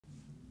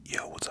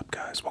Yo, what's up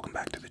guys? Welcome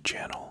back to the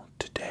channel.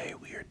 Today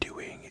we are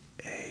doing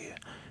a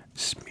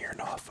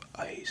Smirnoff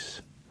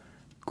Ice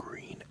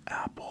Green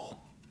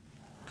Apple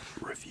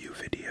review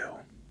video.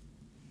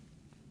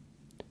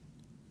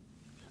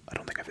 I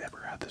don't think I've ever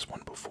had this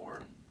one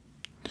before.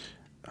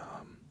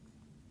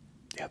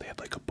 Yeah, they had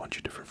like a bunch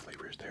of different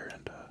flavors there,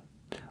 and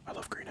I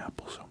love green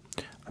apple, so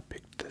I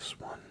picked this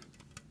one.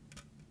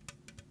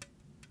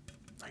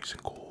 Nice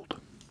and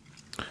cold.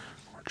 I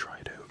want to try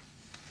it out.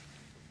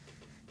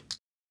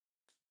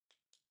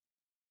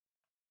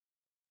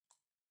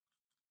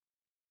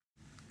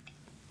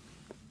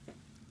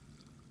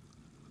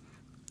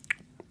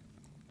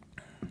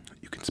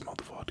 You can smell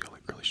the vodka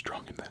like really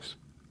strong in this.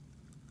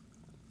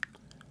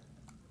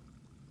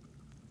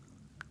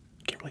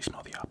 Can't really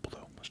smell the apple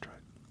though. Let's try it.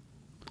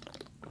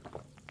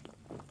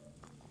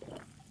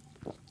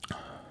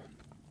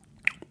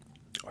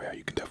 Oh yeah,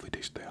 you can definitely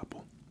taste the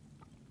apple.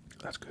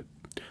 That's good.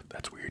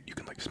 That's weird. You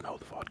can like smell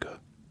the vodka,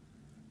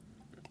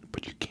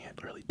 but you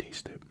can't really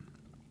taste it.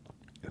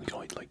 And you can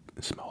only like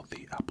smell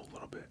the apple a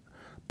little bit,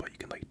 but you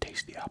can like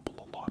taste the apple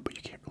a lot, but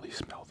you can't really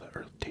smell the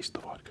or taste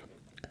the vodka.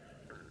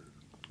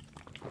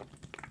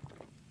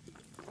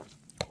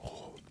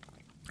 Oh,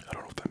 I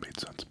don't know if that made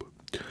sense, but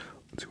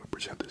let's see what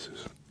percent this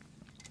is.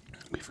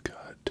 We've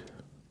got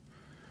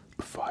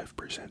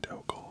 5%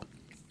 alcohol.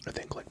 I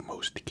think like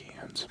most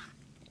cans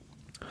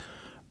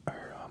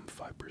are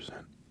 5%.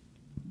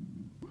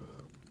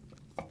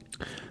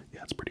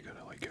 Yeah, it's pretty good.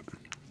 I like it.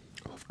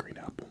 I love green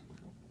apple.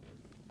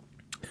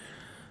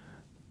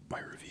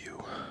 My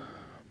review,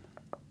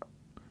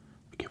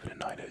 I give it a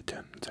 9 out of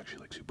 10. It's actually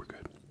like super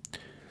good.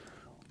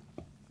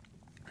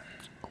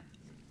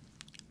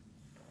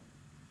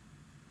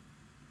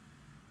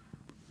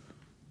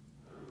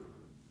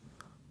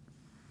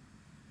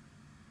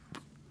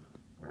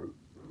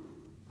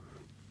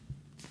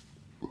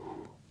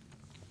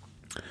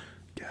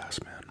 Gas,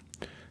 man.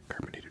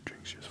 Carbonated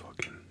drinks just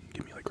fucking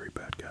give me like great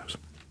bad gas.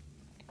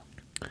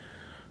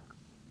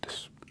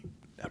 This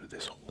out of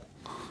this hole.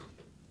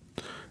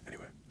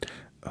 Anyway,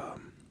 I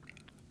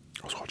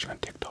was watching on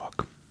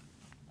TikTok,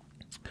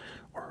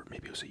 or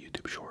maybe it was a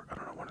YouTube short. I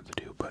don't know, one of the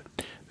two, but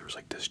there was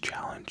like this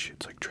challenge.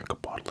 It's like drink a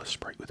bottle of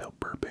Sprite without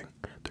burping.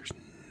 There's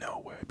no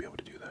way I'd be able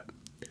to do that.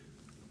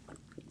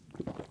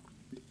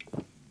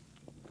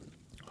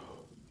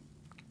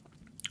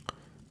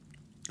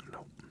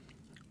 No,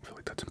 I feel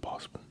like that's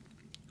impossible.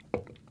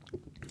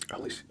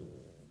 At least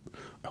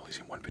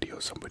in one video,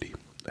 somebody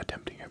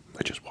attempting it.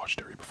 I just watched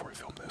it right before I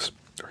filmed this,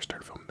 or I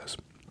started filming this,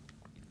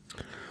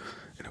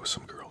 and it was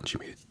some girl, and she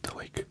made it to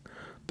like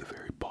the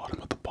very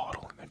bottom of the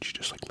bottle, and then she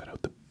just like let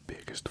out the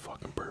biggest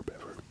fucking burp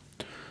ever.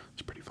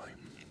 It's pretty funny.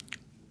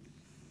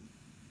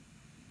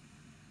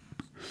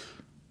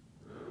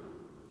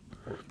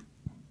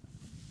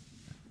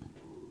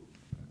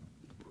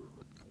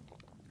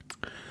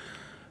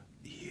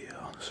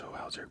 Yeah, so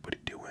how's everybody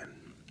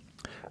doing?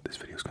 This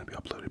video is going to be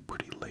uploaded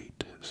pretty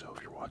late, so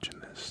if you're watching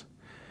this,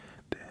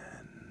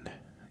 then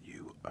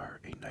you are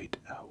a night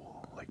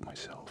owl like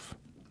myself.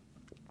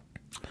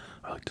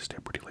 I like to stay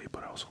up pretty late,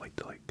 but I also like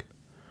to like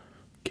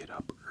get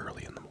up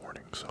early in the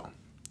morning, so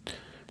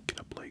get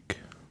up like,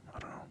 I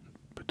don't know,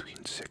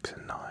 between 6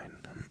 and 9,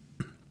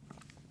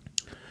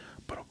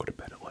 but I'll go to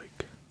bed at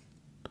like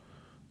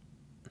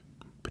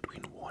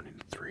between 1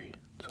 and 3,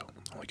 so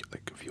I only get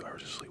like a few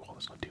hours of sleep. Well,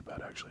 that's not too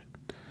bad actually.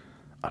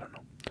 I don't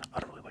know, I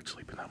don't really like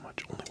sleeping that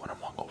much, only when I'm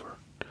hungover.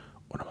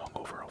 When I'm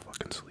hungover, I'll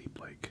fucking sleep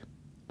like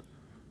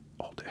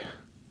all day.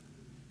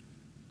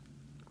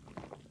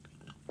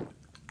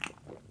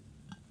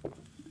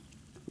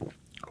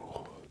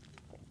 Oh,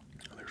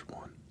 there's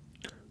one.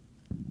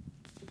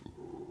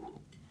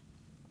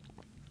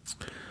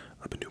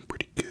 I've been doing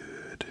pretty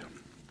good.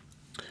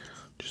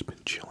 Just been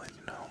chilling,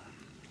 you know.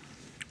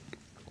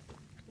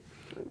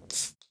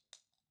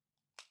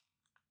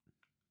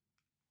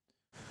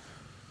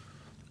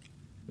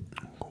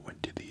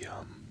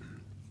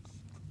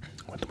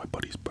 Went to my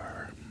buddy's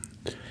bar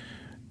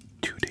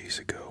 2 days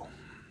ago,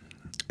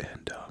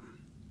 and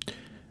it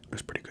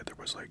was pretty good. There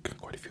was like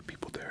quite a few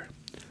people there.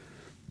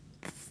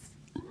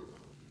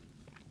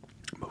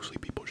 Mostly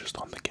people just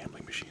on the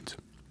gambling machines.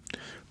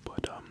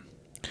 But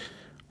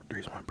the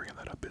reason why I'm bringing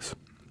that up is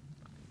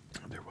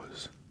there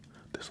was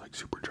this like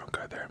super drunk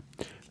guy there,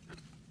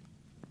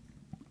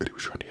 and he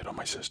was trying to hit on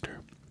my sister.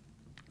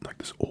 Like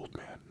this old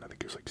man, I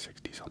think he was like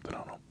 60 something, I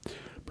don't know,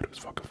 but it was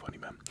fucking funny,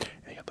 man.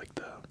 And he had like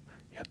the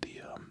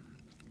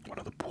one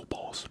of the pool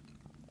balls,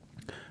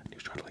 and he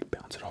was trying to like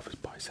bounce it off his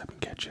bicep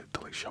and catch it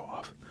to like show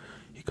off.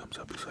 He comes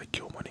up, he's like,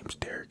 "Yo, my name's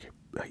Derek.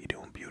 How you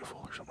doing, beautiful?"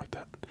 or something like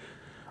that.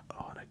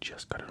 Oh, and I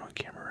just got it on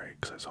camera, right?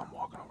 Because I saw him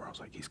walking over. I was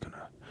like, he's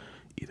gonna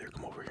either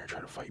come over here and try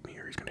to fight me,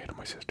 or he's gonna hit on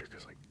my sister.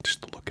 Because like just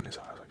the look in his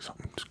eyes, like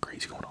something's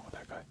crazy going on with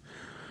that guy.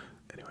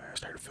 Anyway, I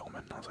started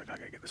filming. I was like, I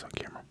gotta get this on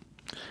camera.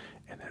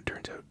 And then it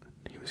turns out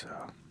he was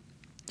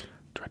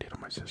tried to hit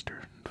on my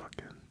sister.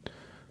 Fucking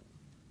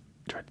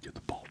tried to do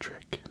the ball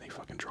trick, and they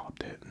fucking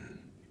dropped it. And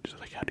just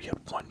like, how do you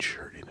have one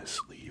shirt in his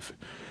sleeve,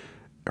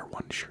 or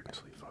one shirt in his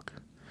sleeve? Fuck,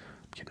 I'm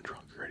getting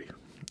drunk already.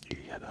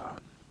 He had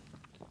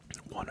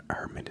one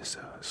arm in his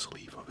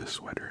sleeve of his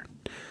sweater.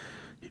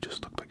 He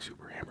just looked like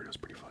super hammered. It was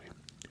pretty funny.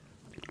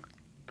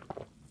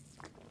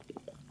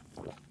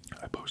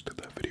 I posted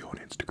that video on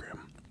Instagram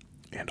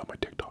and on my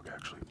TikTok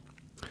actually.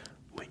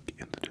 Link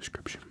in the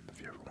description if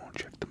you ever want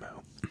to check them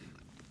out.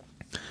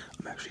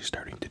 I'm actually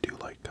starting to do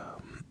like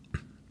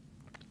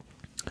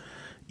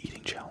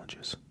eating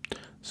challenges.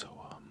 So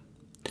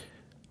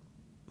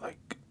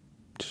like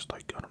just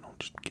like I don't know,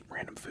 just get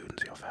random food and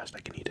see how fast I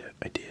can eat it.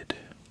 I did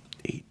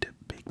 8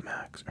 Big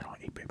Macs, or not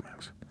 8 Big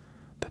Macs.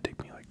 That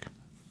take me like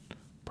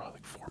probably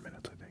like 4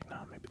 minutes, I think. No,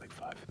 maybe like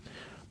 5.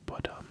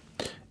 But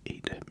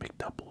 8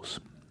 McDoubles,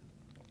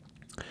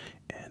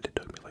 and it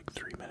took me like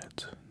 3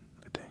 minutes,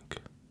 I think.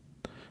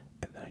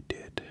 And then I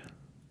did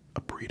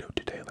a burrito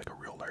today, like a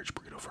real large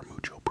burrito from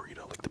Mucho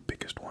Burrito, like the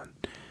biggest one.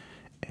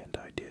 And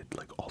I did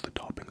like all the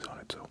toppings on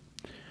it, so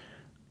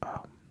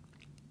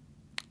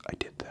I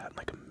did that in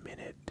like a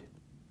minute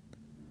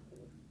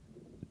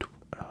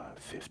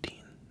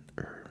 15,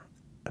 or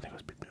I think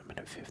it was a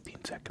minute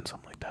 15 seconds,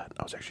 something like that.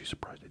 I was actually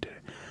surprised I did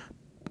it.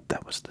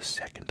 That was the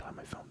second time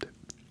I filmed it.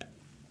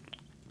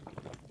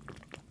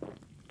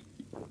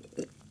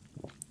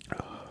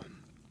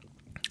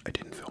 I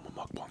didn't film a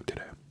mukbang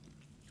today,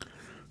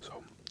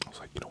 so I was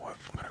like, you know what,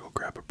 I'm gonna go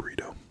grab a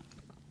burrito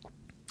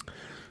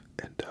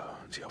and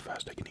see how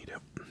fast I can eat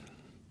it.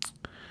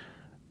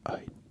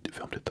 I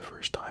filmed it the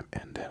first time,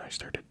 and then I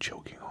started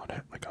choking on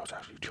it. Like, I was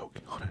actually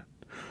choking on it.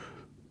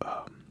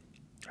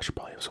 I should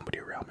probably have somebody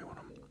around me when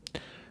I'm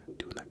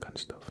doing that kind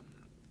of stuff.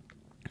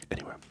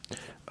 Anyway,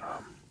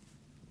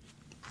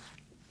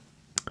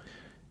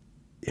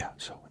 yeah,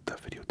 so that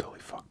video totally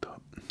fucked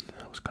up.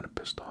 I was kind of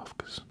pissed off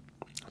because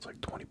it was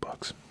like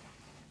 $20.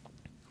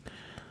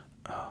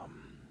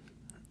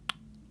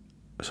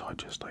 So I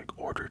just like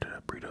ordered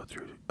a burrito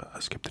through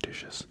Skip the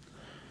Dishes,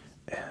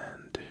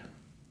 and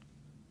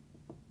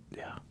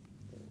yeah,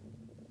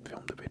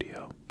 filmed the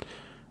video,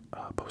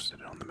 posted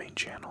it on the main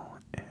channel,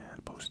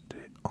 and posted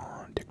it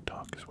on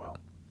TikTok as well.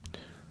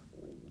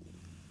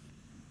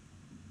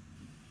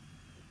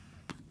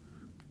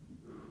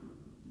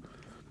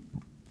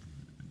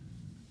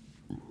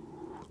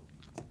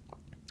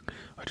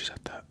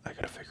 I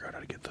gotta figure out how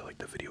to get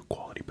the video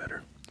quality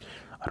better.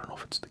 I don't know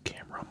if it's the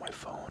camera on my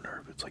phone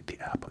or if it's like the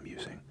app I'm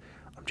using.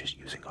 I'm just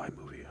using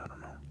iMovie, I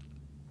don't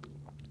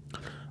know.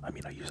 I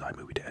mean, I use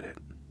iMovie to edit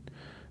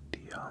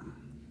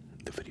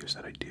the videos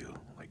that I do,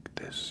 like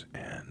this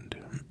and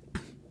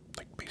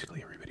like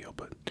basically every video,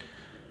 but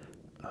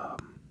I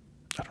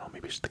don't know,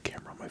 maybe it's the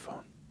camera on my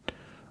phone.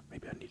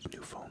 Maybe I need a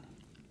new phone,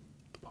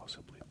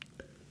 possibly.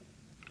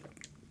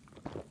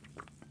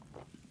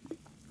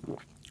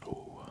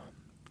 Oh,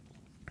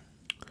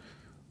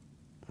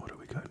 what do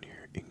we got in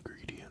here?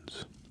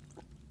 Ingredients.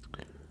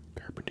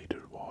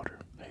 Carbonated water.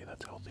 Hey,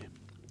 that's healthy.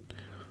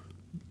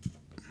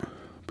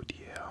 But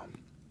yeah,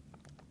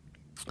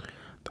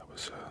 that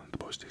was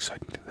the most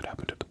exciting thing that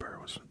happened at the bar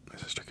was my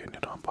sister getting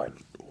it on by an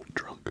old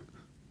drunk.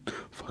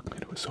 Fuck,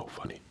 man, it was so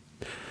funny.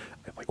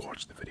 I like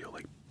watched the video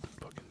like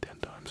fucking 10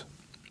 times.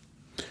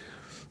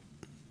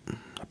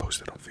 I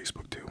posted it on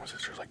Facebook too. My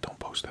sister's like, don't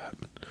post that.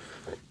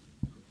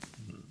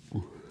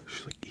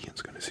 She's like,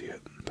 Ian's gonna see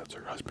it. That's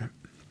her husband.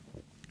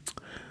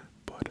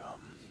 But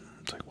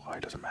it's like, why?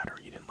 It doesn't matter.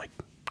 You didn't like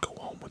go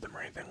home with him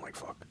or anything. Like,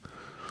 fuck.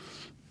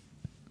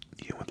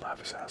 Ian would laugh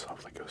his ass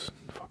off. Like, it was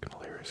fucking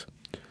hilarious.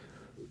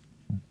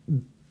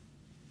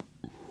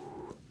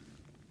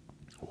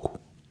 Ooh,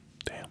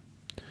 damn.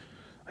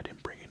 I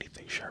didn't bring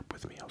anything sharp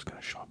with me. I was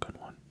gonna shotgun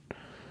one.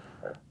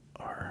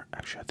 Or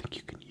actually, I think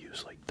you can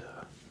use like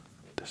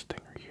this thing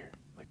right here,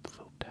 like the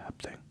little tab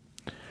thing.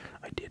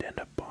 I did end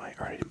up buying,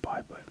 or I didn't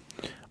buy, but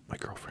my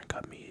girlfriend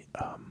got me.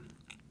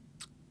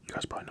 You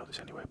guys probably know this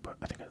anyway, but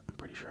I think I'm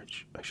pretty sure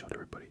I showed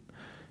everybody.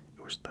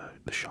 It was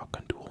the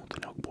shotgun duel,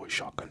 the Nelk Boy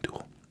shotgun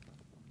duel.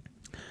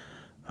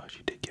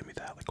 She did give me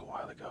that like a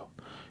while ago,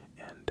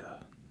 and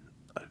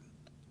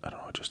I don't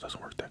know, it just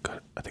doesn't work that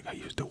good. I think I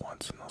used it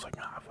once, and I was like,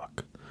 nah,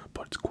 fuck.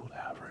 But it's cool to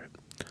have, right?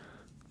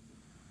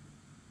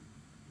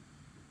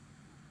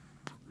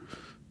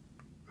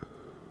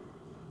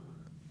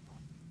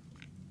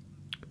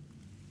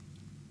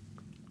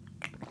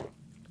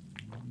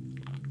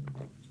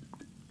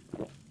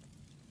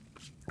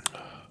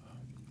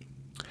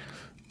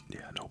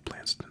 Yeah, no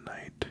plans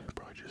tonight.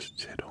 Probably just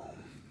sit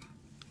home,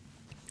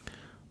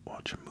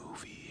 watch a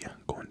movie,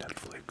 go on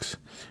Netflix.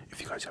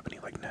 If you guys have any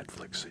like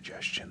Netflix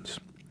suggestions,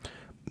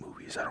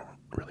 movies, I don't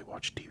really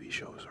watch TV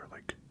shows, or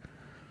like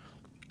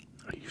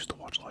I used to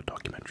watch a lot of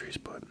documentaries,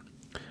 but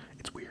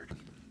it's weird.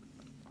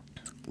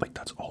 Like,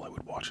 that's all I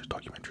would watch is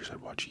documentaries.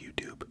 I'd watch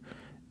YouTube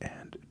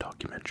and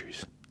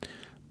documentaries.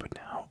 But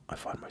now I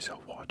find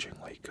myself watching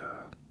like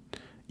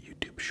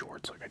YouTube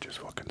shorts. Like, I just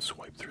fucking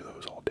swipe through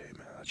those all day,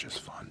 man. That's just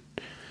fun.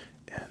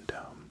 And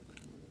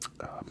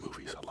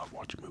movies. I love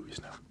watching movies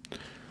now.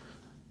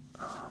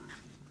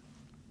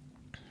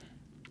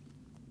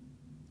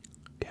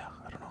 Yeah,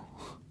 I don't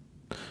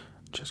know.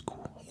 Just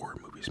cool. Horror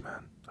movies,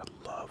 man. I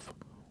love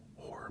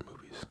horror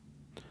movies.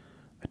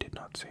 I did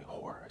not say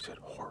horror. I said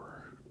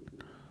horror.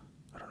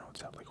 I don't know. It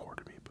sounds like horror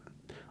to me,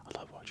 but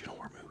you know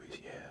more movies?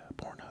 Yeah,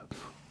 Pornhub.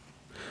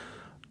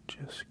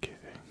 Just kidding.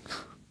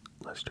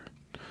 Lester.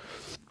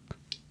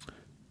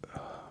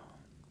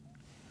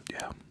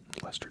 Yeah,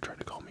 Lester tried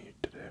to call me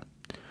today.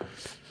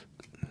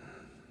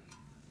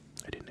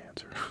 I didn't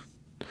answer.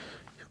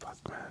 Fuck,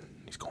 man.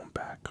 He's going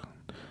back.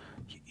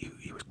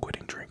 He was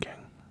quitting drinking.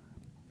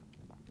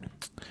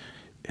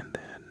 And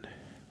then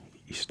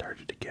he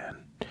started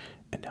again.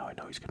 And now I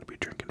know he's gonna be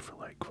drinking for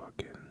like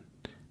fucking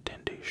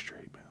 10 days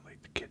straight, man.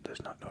 Like, the kid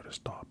does not know to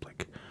stop.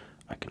 Like,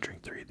 I can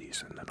drink 3 of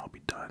these and then I'll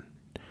be done.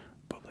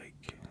 But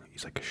like,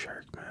 he's like a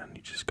shark, man.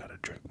 You just gotta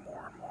drink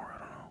more and more. I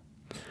don't know.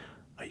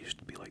 I used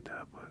to be like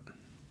that, but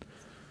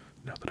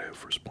now that I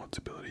have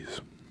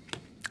responsibilities,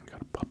 I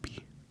got a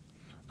puppy.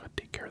 I gotta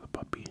take care of the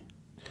puppy.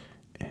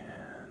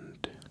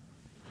 And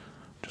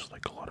just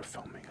like a lot of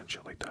filming and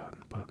shit like that.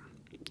 But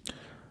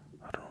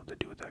I don't know what to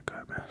do with that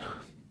guy, man.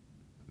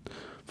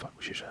 Fuck,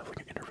 we should have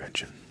like an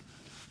intervention.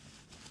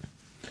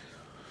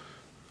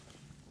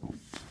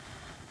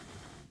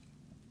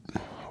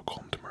 I'll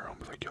call him tomorrow and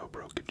be like, yo,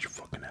 bro, get your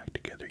fucking act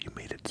together. You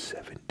made it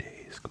 7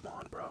 days. Come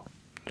on, bro.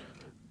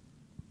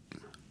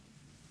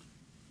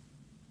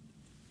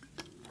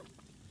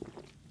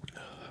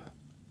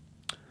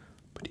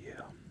 But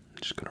yeah, I'm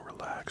just gonna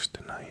relax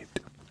tonight.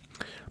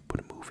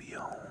 Put a movie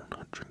on.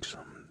 Drink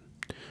some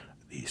of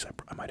these.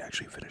 I might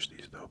actually finish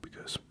these though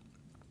because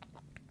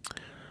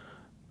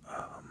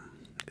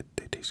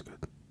they taste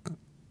good.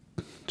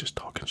 Just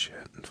talking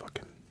shit and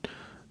fucking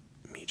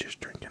me just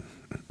drinking.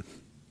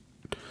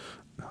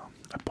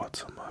 I bought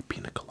some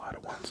pina colada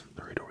ones.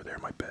 They're right over there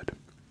in my bed.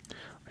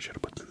 I should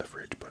have put them in the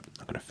fridge, but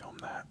I'm gonna film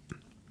that.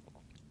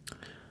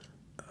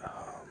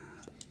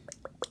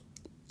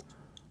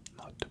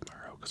 Not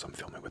tomorrow, because I'm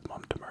filming with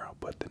Mom tomorrow,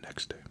 but the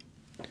next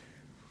day.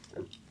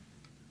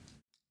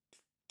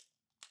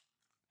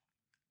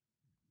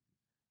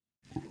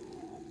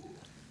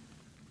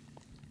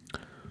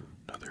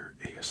 Another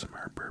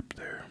ASMR burp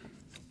there.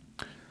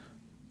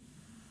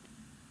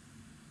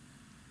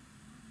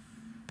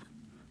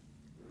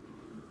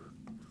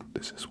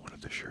 This is one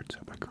of the shirts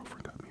that my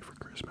girlfriend got me for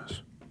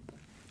Christmas.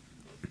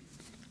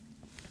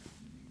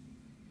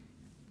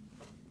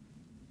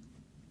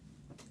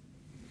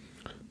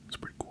 It's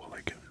pretty cool, I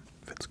like it.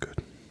 Fits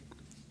good.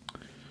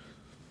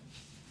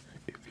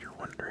 If you're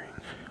wondering,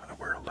 I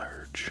wear a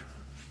large.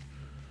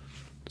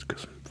 It's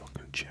because I'm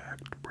fucking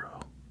jacked, bro.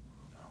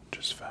 I'm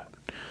just fat.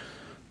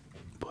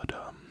 But,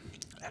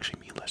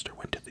 actually me and Lester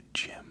went to the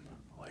gym,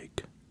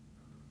 like,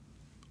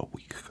 a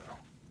week ago.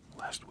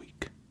 Last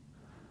week.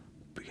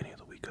 Beginning of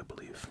the week, I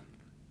believe.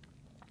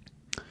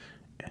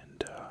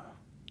 And,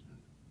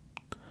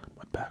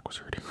 my back was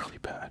hurting really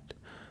bad.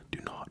 Do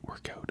not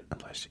work out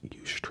unless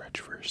you stretch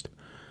first.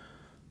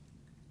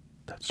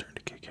 That's starting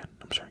to kick in.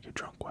 I'm starting to get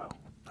drunk. Wow.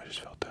 I just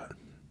felt that.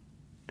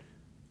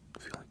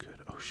 Feeling good.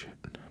 Oh shit.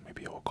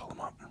 Maybe I will call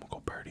him up and we'll go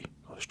party.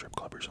 Go to the strip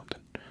club or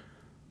something. I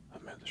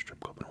haven't been to the strip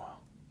club in a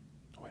while.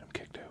 Oh wait, I'm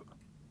kicked out.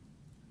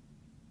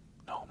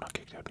 No, I'm not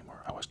kicked out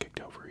anymore. I was kicked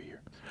out for a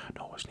year.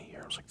 No, it wasn't a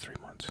year. It was like 3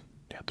 months.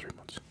 Yeah, 3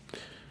 months.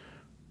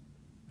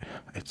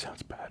 It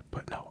sounds bad,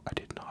 but no, I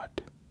did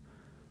not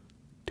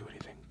do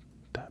anything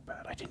that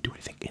bad. I didn't do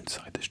anything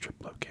inside the strip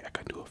club. Okay, I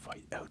got into a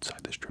fight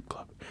outside the strip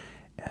club,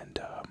 and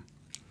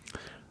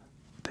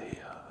they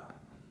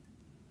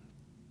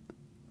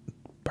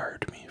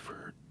barred me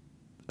for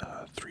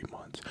 3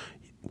 months.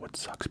 What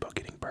sucks about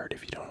getting barred,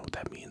 if you don't know what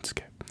that means,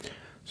 okay?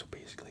 So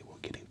basically,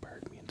 what getting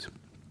barred means,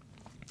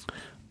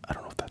 I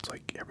don't know if that's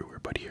like everywhere,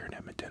 but here in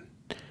Edmonton,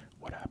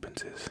 what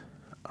happens is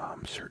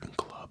certain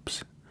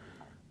clubs,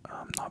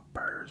 not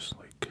bars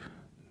like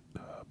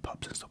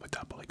pubs and stuff like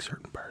that, but like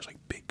certain bars, like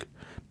big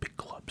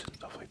clubs and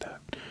stuff like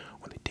that,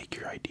 when they take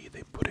your ID,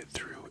 they put it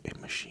through a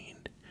machine,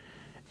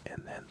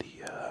 and then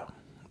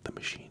the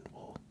machine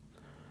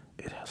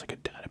it has like a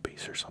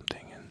database or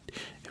something, and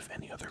if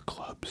any other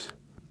clubs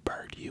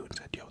barred you and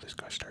said, yo, this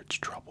guy starts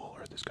trouble,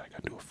 or this guy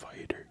got into a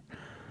fight, or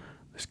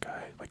this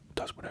guy like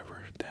does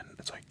whatever, then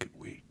it's like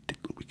we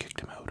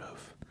kicked him out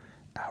of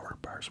our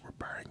bars, we're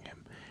barring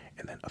him,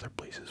 and then other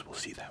places will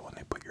see that when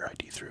they put your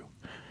ID through,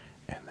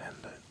 and then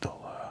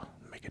they'll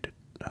make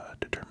a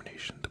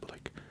determination to be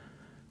like,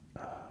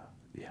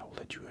 yeah, we'll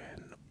let you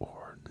in,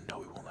 or no,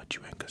 we won't let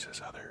you in because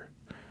this other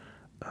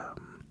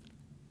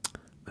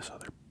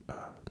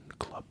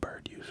club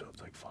barred you. So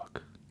it's like,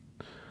 fuck.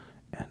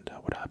 And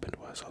what happened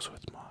was, I was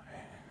with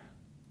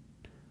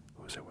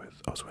who was I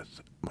with? I was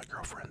with my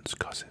girlfriend's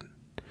cousin.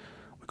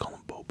 We call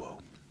him Bobo,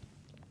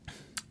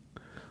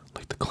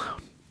 like the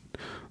clown.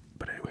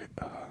 But anyway,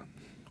 I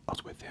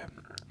was with him,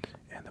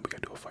 and then we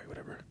got into a fight,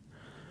 whatever.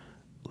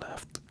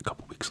 Left. A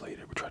couple weeks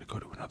later, we tried to go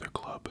to another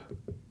club.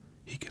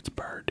 He gets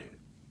barred.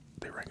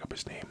 They rang up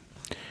his name,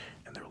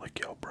 and they were like,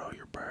 yo, bro,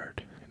 you're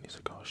barred. And he's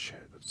like, oh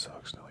shit, that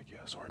sucks. And they're like,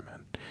 yeah, sorry,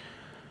 man.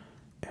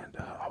 And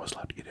I was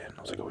allowed to get in.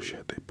 I was like, oh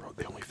shit,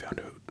 they only found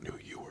out who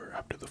you were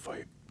after the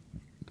fight.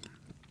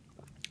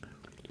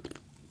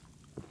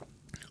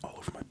 All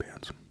over my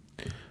pants.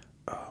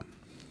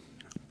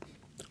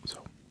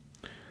 So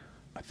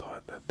I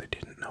thought that they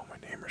didn't know my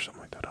name or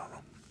something like that. I don't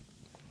know.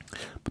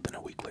 But then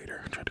a week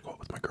later, I tried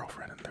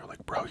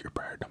bro, you're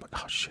burned. I'm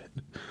like, oh shit,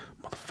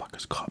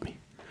 motherfuckers caught me.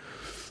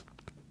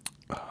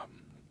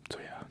 So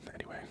yeah,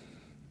 anyway,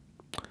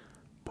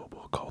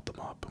 Bobo called them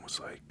up and was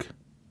like,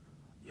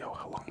 yo,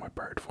 how long am I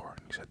burned for?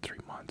 And he said 3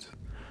 months.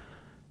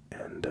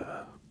 And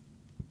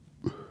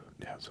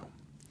yeah, so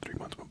 3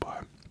 months went by.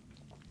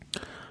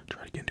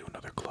 Tried to get into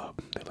another club.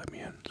 They let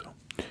me in, so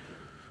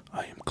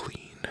I am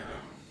clean.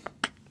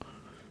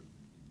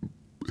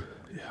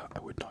 Yeah, I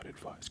would not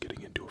advise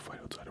getting into a fight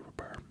outside of a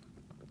bar.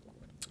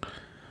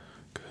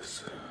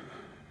 Because,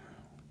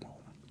 well,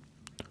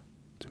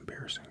 it's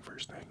embarrassing,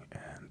 first thing,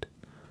 and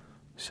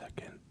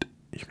second,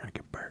 you're gonna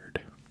get burned.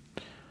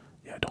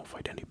 Yeah, don't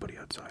fight anybody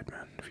outside,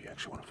 man. If you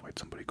actually want to fight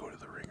somebody, go to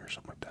the ring or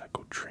something like that.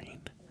 Go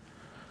train.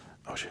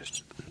 I was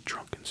just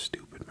drunk and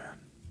stupid, man.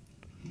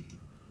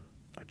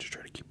 I just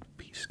try to keep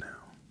peace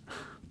now.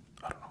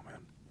 I don't know, man.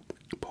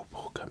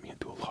 Bobo got me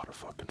into a lot of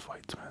fucking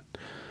fights, man.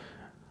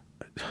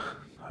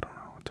 I don't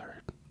know, it's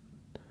hard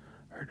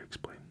to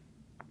explain.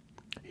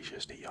 He's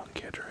just a young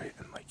kid, right?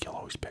 And like he'll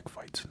always pick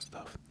fights and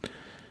stuff.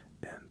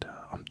 And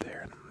I'm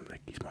there, and I'm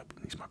like, he's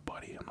my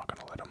buddy. I'm not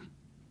gonna let him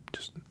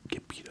just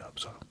get beat up.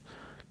 So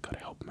gotta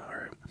help him out,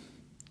 right?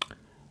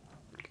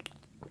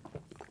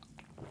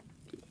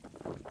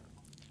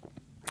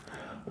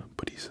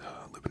 But he's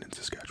living in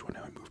Saskatchewan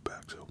now. I moved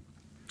back, so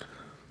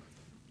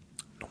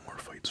no more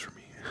fights for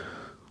me.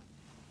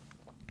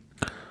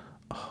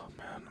 Oh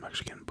man, I'm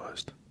actually getting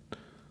buzzed.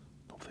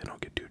 Hopefully I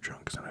don't get too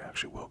drunk, because then I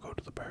actually will go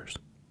to the bars.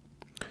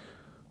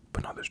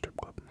 But not the strip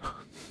club.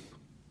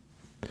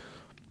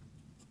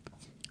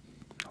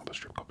 No, the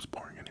strip club's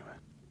boring anyway.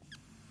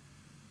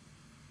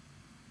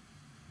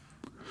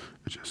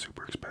 It's just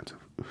super expensive.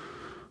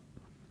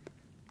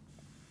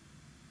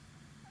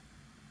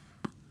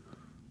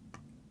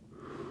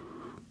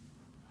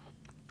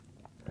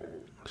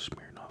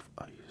 Smirnoff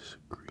ice,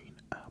 green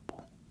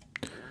apple.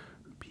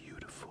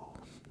 Beautiful.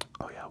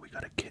 Oh yeah, we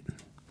got a kitten.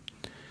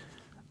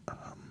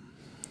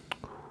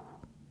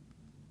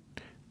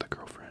 The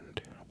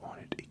girlfriend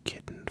wanted a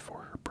kitten for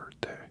her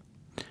birthday.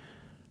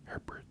 Her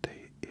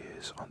birthday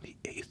is on the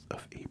 8th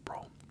of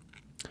April.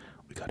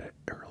 We got it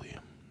early,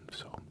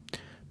 so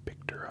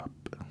picked her up,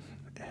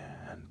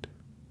 and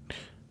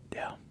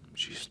yeah,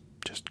 she's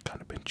just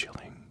kind of been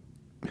chilling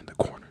in the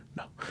corner.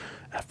 No,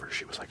 at first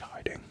she was like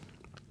hiding.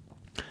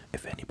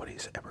 If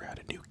anybody's ever had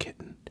a new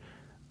kitten,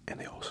 and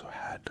they also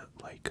had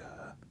like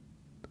a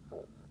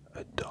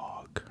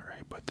dog,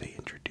 right? But they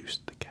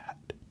introduced the cat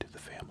to the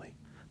family.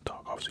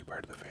 Dog obviously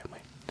part of the family.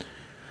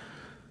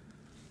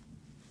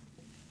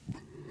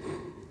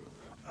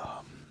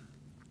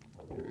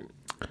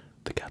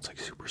 The cat's like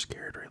super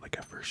scared, right? Like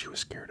at first she was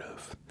scared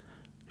of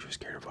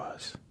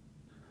us,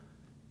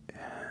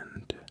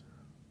 and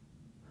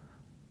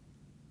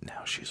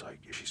now she's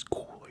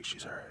cool, like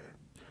she's alright.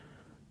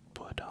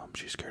 But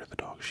she's scared of the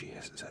dog. She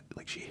hisses at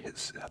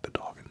the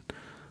dog, and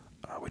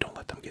we don't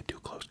let them get too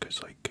close,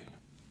 because like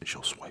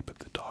she'll swipe at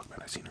the dog, man.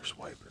 I've seen her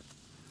swipe.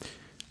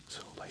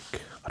 So like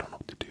I don't know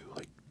what to do.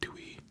 Like, do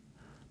we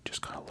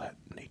just kind of let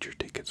nature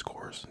take its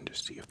course and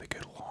just see if they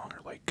get along,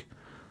 or like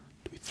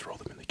do we throw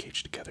them in the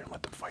cage together and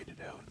let them fight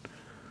it out?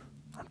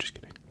 I'm just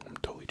kidding. I'm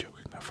totally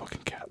joking. That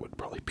fucking cat would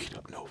probably beat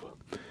up Nova.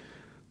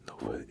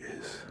 Nova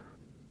is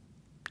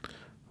a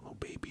little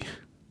baby.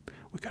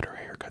 We got her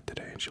hair cut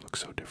today and she looks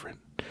so different.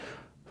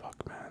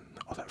 Fuck, man.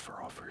 All that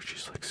fur off her.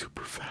 She's like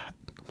super fat.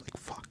 I'm like,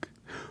 fuck.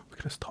 We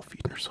gotta stop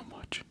feeding her so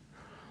much.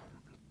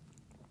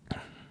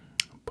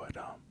 But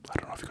I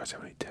don't know if you guys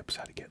have any tips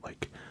how to get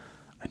like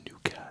a new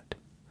cat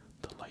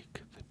to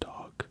like the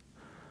dog.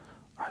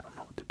 I don't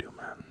know what to do,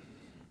 man.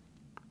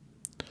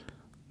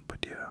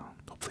 But yeah,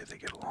 hopefully they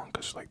get along,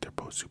 because like they're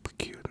both super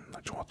cute, and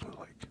I just want them to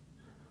like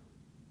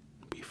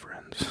be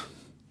friends,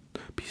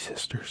 be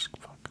sisters.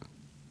 Fuck.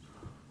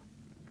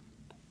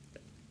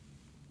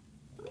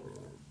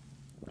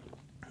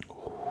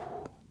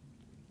 Ooh.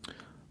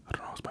 I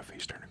don't know, is my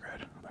face turning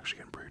red? I'm actually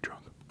getting pretty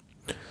drunk.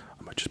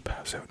 I might just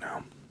pass out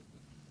now.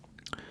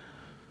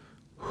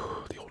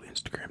 The old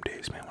Instagram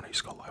days, man, when I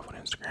used to go live on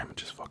Instagram and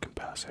just fucking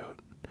pass out.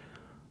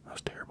 That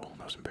was terrible.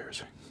 That was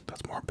embarrassing.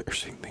 That's more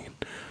embarrassing than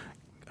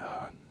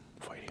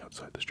fighting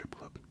outside the strip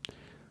club.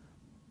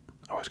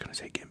 I was gonna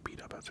say getting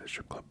beat up outside the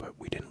strip club, but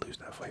we didn't lose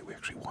that fight. We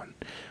actually won.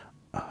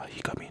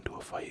 He got me into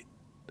a fight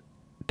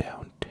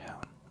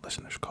downtown.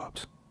 Listen, there's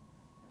cops.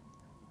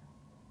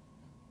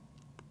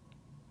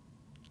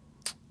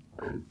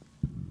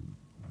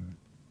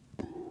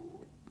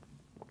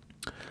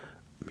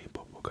 Me and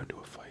Bobo got into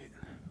a fight.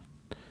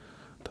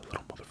 The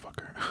little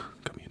motherfucker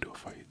got me into a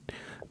fight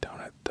down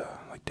at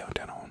like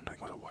downtown on, I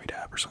think it was a White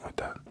App or something like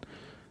that.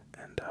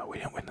 And we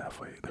didn't win that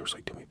fight. There was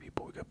like too many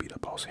people. We got beat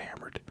up. I was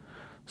hammered,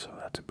 so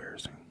that's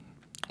embarrassing.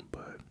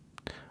 But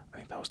I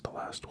think that was the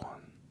last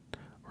one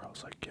where I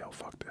was like, yo,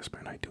 fuck this,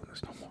 man. I ain't doing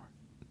this no more.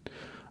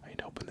 I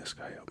ain't helping this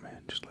guy out,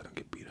 man. Just let him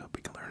get beat up.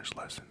 He can learn his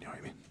lesson. You know what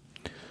I mean?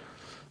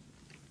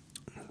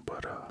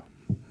 But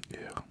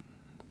yeah,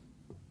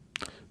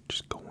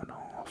 just going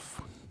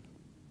off.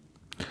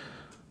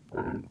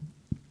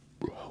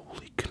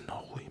 Holy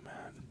cannoli,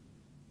 man.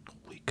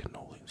 Holy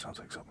cannoli. It sounds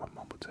like something my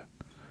mom would say.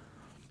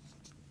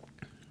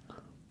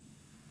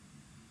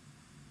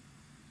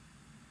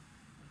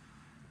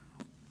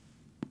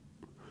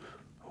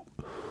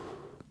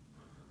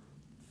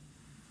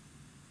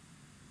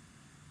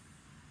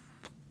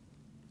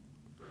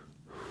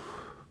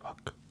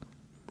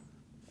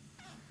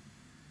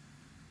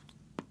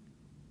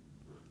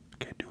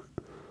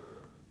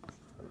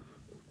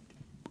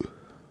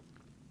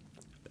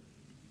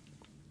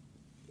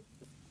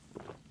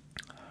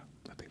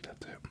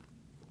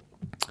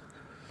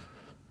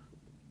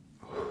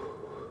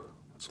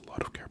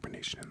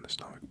 explanation in the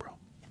stomach, bro.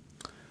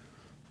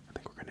 I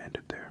think we're gonna end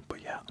it there.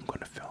 But yeah, I'm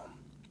gonna film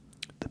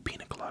the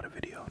pina colada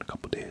video in a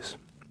couple days,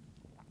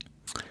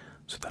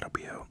 so that'll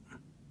be out.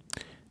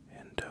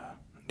 And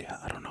yeah,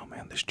 I don't know,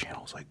 man. This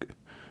channel's like,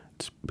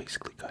 it's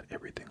basically got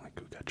everything. Like,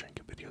 we got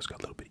drinking videos, got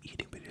a little bit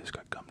eating videos,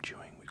 got gum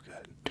chewing, we've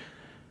got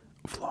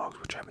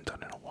vlogs, which I haven't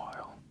done in a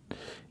while.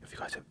 If you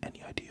guys have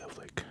any idea of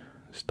like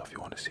stuff you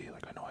want to see,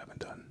 like, I know I haven't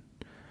done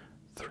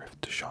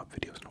thrift shop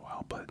videos in a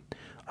while, but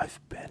I've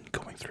been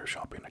going through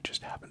shopping. I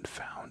just haven't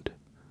found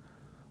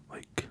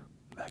like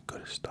that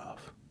good of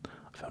stuff.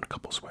 I found a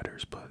couple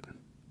sweaters, but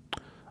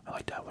I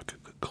like to have like a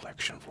good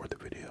collection for the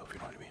video, if you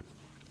know what I mean.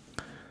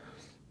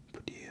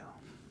 But yeah,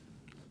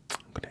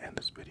 I'm gonna end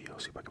this video,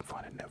 see if I can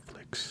find a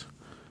Netflix